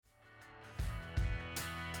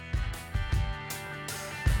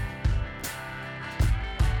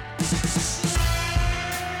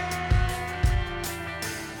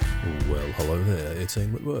Hello there, it's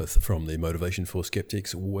Ian Whitworth from the Motivation for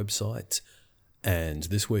Skeptics website. And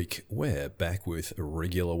this week, we're back with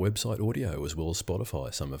regular website audio as well as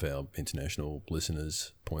Spotify. Some of our international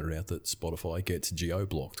listeners pointed out that Spotify gets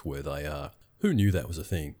geo-blocked where they are. Who knew that was a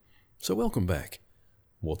thing? So welcome back.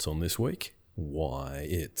 What's on this week? Why,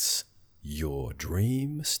 it's your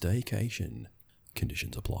dream staycation.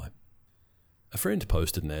 Conditions apply. A friend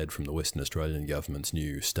posted an ad from the Western Australian Government's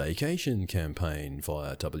new staycation campaign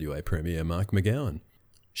via WA Premier Mark McGowan.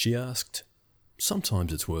 She asked,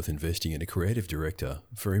 "Sometimes it's worth investing in a creative director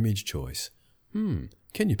for image choice. Can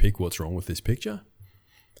you pick what's wrong with this picture?"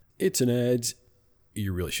 It's an ad.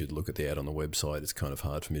 You really should look at the ad on the website. It's kind of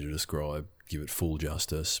hard for me to describe, give it full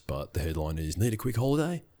justice, but the headline is, "Need a quick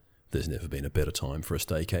holiday? There's never been a better time for a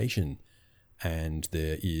staycation." And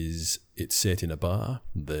it's set in a bar,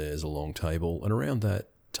 there's a long table, and around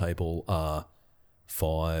that table are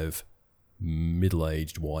 5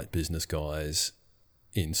 middle-aged white business guys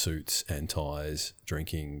in suits and ties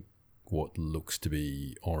drinking what looks to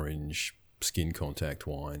be orange skin contact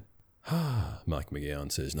wine. Mark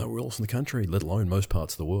McGowan says, "Nowhere else in the country, let alone most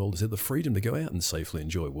parts of the world, is there the freedom to go out and safely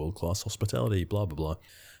enjoy world-class hospitality, blah, blah, blah.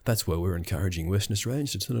 That's where we're encouraging Western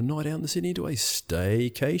Australians to turn a night out in the city into a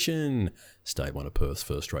staycation. Stay at one of Perth's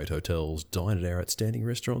first-rate hotels, dine at our outstanding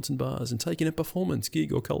restaurants and bars, and take in a performance,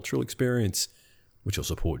 gig or cultural experience, which will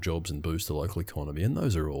support jobs and boost the local economy." And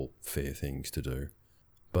those are all fair things to do.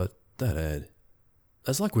 But that ad,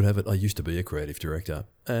 as luck would have it, I used to be a creative director,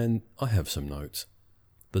 and I have some notes.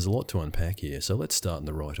 There's a lot to unpack here, so let's start in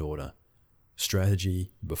the right order.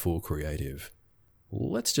 Strategy before creative.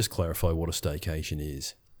 Let's just clarify what a staycation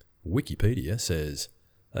is. Wikipedia says,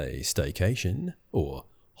 a staycation, or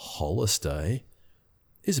holiday,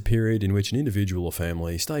 is a period in which an individual or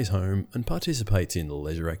family stays home and participates in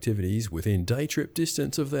leisure activities within day trip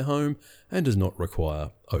distance of their home and does not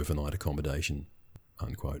require overnight accommodation.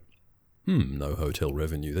 Unquote. No hotel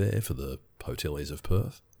revenue there for the hoteliers of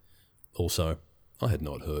Perth. Also, I had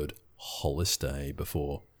not heard holiday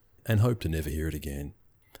before and hope to never hear it again.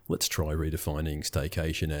 Let's try redefining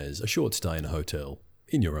staycation as a short stay in a hotel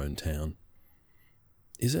in your own town.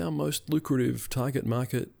 Is our most lucrative target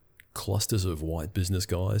market clusters of white business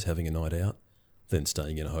guys having a night out, then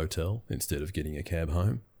staying in a hotel instead of getting a cab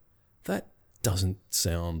home? That doesn't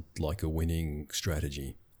sound like a winning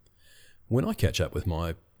strategy. When I catch up with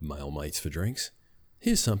my male mates for drinks,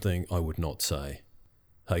 here's something I would not say.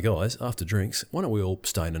 "Hey guys, after drinks, why don't we all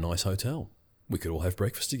stay in a nice hotel? We could all have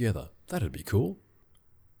breakfast together. That'd be cool."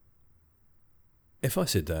 If I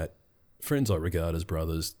said that, friends I regard as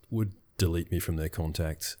brothers would delete me from their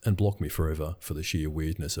contacts and block me forever for the sheer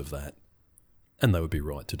weirdness of that. And they would be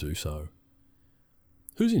right to do so.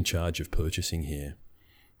 Who's in charge of purchasing here?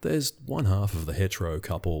 There's one half of the hetero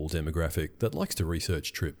couple demographic that likes to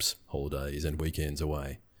research trips, holidays and weekends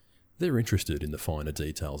away. They're interested in the finer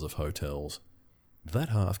details of hotels. That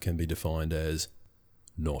half can be defined as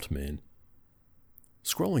not men.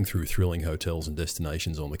 Scrolling through thrilling hotels and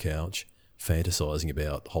destinations on the couch, fantasising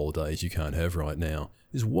about holidays you can't have right now,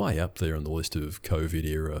 is way up there on the list of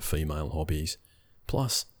COVID-era female hobbies.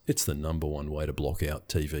 Plus, it's the number one way to block out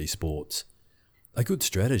TV sports. A good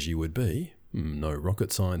strategy would be, no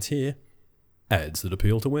rocket science here, ads that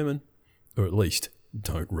appeal to women, or at least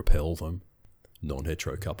don't repel them.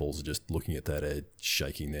 Non-hetero couples are just looking at that ad,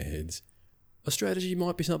 shaking their heads. A strategy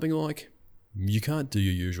might be something like, you can't do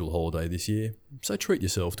your usual holiday this year, so treat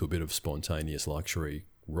yourself to a bit of spontaneous luxury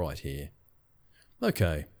right here.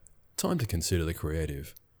 Okay, time to consider the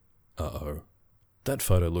creative. Uh-oh. That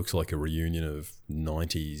photo looks like a reunion of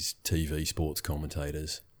 90s TV sports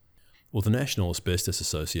commentators. Or the National Asbestos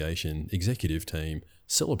Association executive team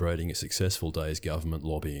celebrating a successful day's government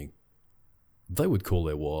lobbying. They would call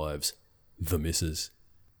their wives the missus.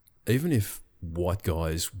 Even if white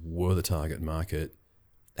guys were the target market,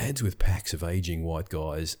 ads with packs of aging white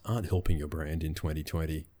guys aren't helping your brand in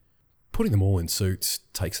 2020. Putting them all in suits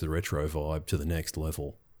takes the retro vibe to the next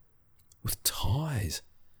level. With ties.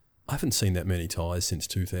 I haven't seen that many ties since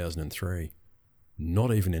 2003.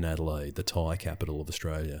 Not even in Adelaide, the tie capital of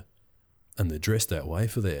Australia. And they're dressed that way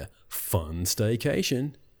for their fun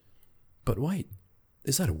staycation. But wait,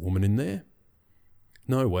 is that a woman in there?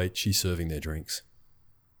 No, wait, she's serving their drinks.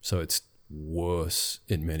 So it's worse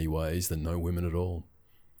in many ways than no women at all.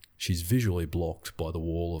 She's visually blocked by the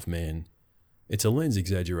wall of men. It's a lens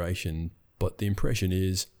exaggeration, but the impression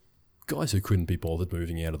is guys who couldn't be bothered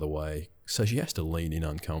moving out of the way, so she has to lean in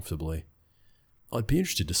uncomfortably. I'd be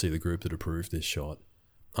interested to see the group that approved this shot.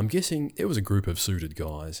 I'm guessing it was a group of suited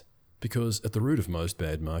guys, because at the root of most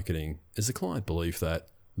bad marketing is the client belief that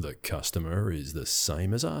the customer is the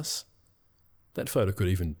same as us. That photo could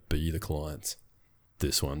even be the client's.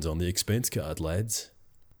 This one's on the expense card, lads.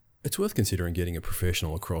 It's worth considering getting a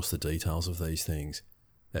professional across the details of these things.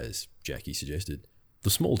 As Jackie suggested, the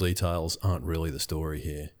small details aren't really the story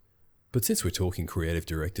here. But since we're talking creative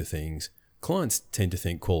director things, clients tend to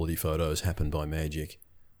think quality photos happen by magic.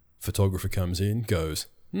 Photographer comes in, goes,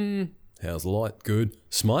 how's the light? Good.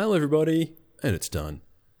 Smile, everybody. And it's done.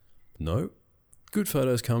 No. Good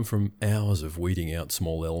photos come from hours of weeding out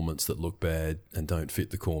small elements that look bad and don't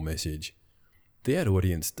fit the core message. The ad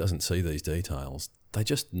audience doesn't see these details. They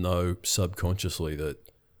just know subconsciously that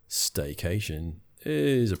staycation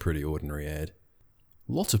is a pretty ordinary ad.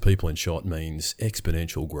 Lots of people in shot means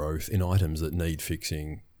exponential growth in items that need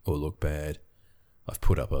fixing or look bad. I've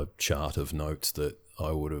put up a chart of notes that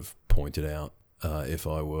I would have pointed out if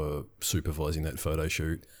I were supervising that photo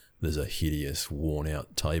shoot. There's a hideous,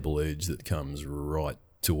 worn-out table edge that comes right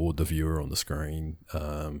toward the viewer on the screen.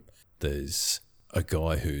 There's a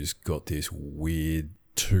guy who's got this weird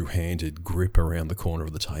two-handed grip around the corner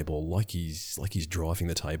of the table, like he's driving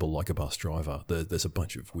the table like a bus driver. There's a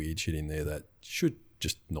bunch of weird shit in there that should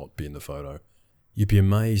just not be in the photo. You'd be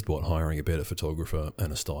amazed what hiring a better photographer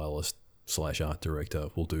and a stylist/art director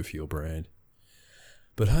will do for your brand.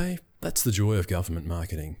 But hey, that's the joy of government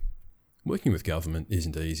marketing. Working with government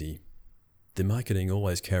isn't easy. Their marketing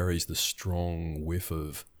always carries the strong whiff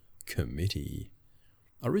of committee.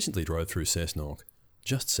 I recently drove through Cessnock,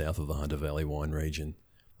 just south of the Hunter Valley wine region.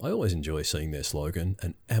 I always enjoy seeing their slogan,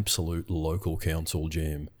 an absolute local council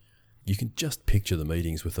gem. You can just picture the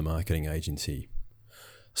meetings with the marketing agency.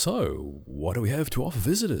 So, what do we have to offer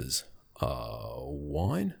visitors?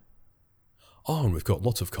 Wine? Oh, and we've got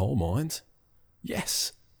lots of coal mines.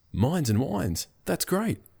 Yes, mines and wines. That's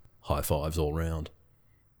great. High fives all round.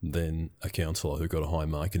 Then a counsellor who got a high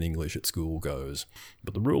mark in English at school goes,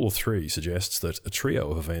 but the rule of three suggests that a trio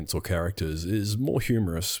of events or characters is more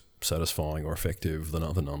humorous, satisfying or effective than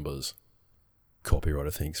other numbers.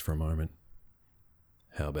 Copywriter thinks for a moment.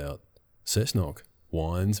 How about Cessnock?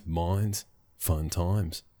 Wines, mines, fun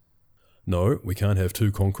times. No, we can't have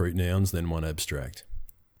two concrete nouns, then one abstract.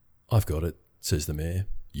 I've got it, says the mayor.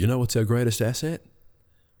 You know what's our greatest asset?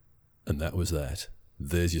 And that was that.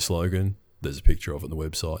 There's your slogan. There's a picture of it on the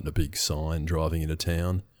website and a big sign driving into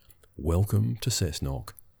town. Welcome to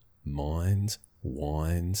Cessnock. Mines,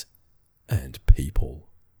 wines, and people.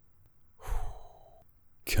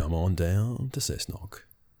 Come on down to Cessnock.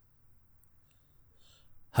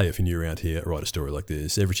 Hey, if you're new around here, I write a story like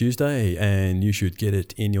this every Tuesday, and you should get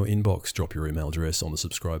it in your inbox. Drop your email address on the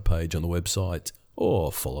subscribe page on the website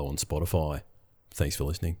or follow on Spotify. Thanks for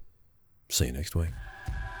listening. See you next week.